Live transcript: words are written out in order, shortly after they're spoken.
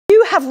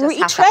have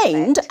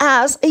retrained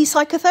as a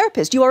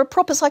psychotherapist. You are a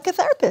proper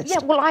psychotherapist. Yeah,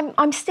 well,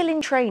 I'm still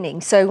in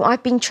training. So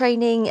I've been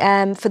training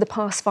for the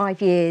past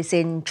 5 years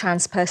in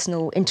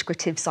transpersonal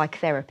integrative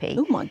psychotherapy.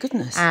 Oh my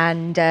goodness!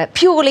 And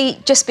purely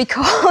just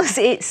because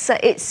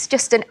it's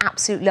just an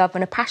absolute love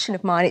and a passion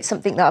of mine. It's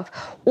something that I've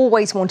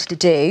always wanted to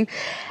do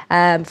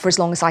for as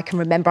long as I can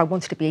remember. I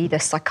wanted to be either a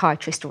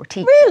psychiatrist or a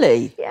teacher.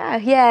 Really?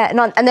 Yeah.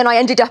 And then I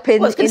ended up in...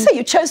 Well, I was going to say,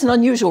 you chose an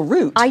unusual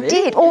route. I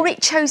did, or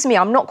it chose me.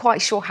 I'm not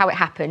quite sure how it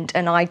happened,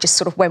 and I just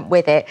sort of went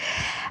with it.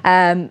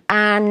 And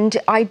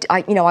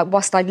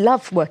whilst I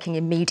love working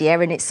in media,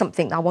 and it's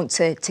something I want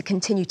to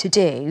continue to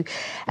do,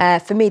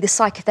 for me, the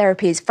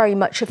psychotherapy is very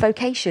much a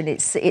vocation.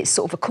 It's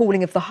sort of a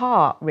calling of the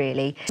heart,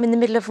 really. I'm in the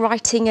middle of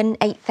writing an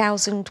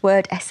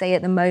 8,000-word essay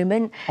at the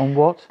moment. On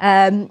what?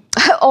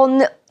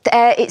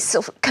 It's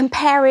sort of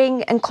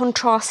comparing and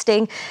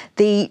contrasting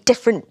the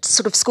different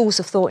sort of schools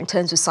of thought in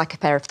terms of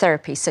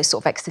psychotherapy, so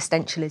sort of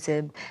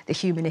existentialism, the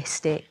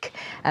humanistic,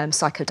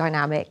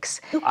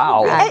 psychodynamics.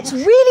 Wow. It's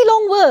really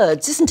long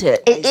words, isn't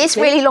it? It is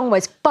really long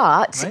words,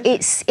 but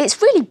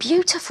it's really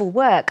beautiful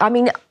work. I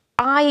mean,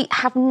 I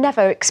have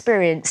never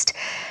experienced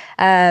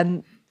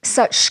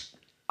such,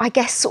 I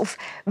guess, sort of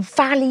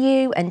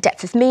value and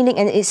depth of meaning,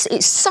 and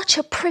it's such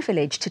a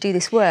privilege to do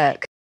this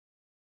work.